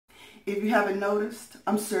if you haven't noticed,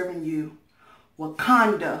 I'm serving you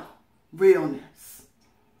Wakanda realness.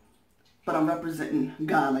 But I'm representing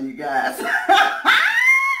Ghana, you guys.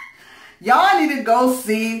 Y'all need to go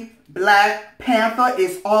see Black Panther.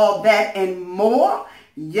 It's all that and more.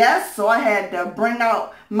 Yes, so I had to bring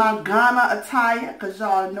out my Ghana attire because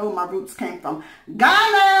y'all know my roots came from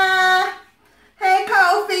Ghana. Hey,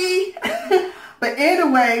 Kofi. But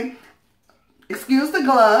anyway, excuse the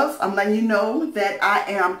gloves. I'm letting you know that I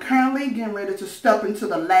am currently getting ready to step into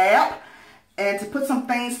the lab and to put some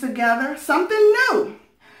things together, something new.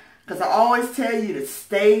 Because I always tell you to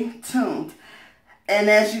stay tuned. And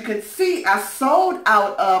as you can see, I sold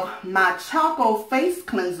out of my Choco Face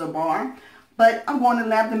Cleanser Bar. But I'm going to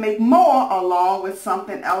lab to make more along with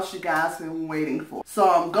something else you guys have been waiting for.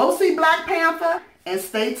 So go see Black Panther and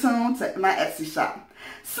stay tuned to my Etsy shop.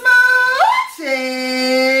 Smooches!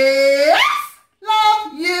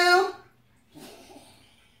 Love you!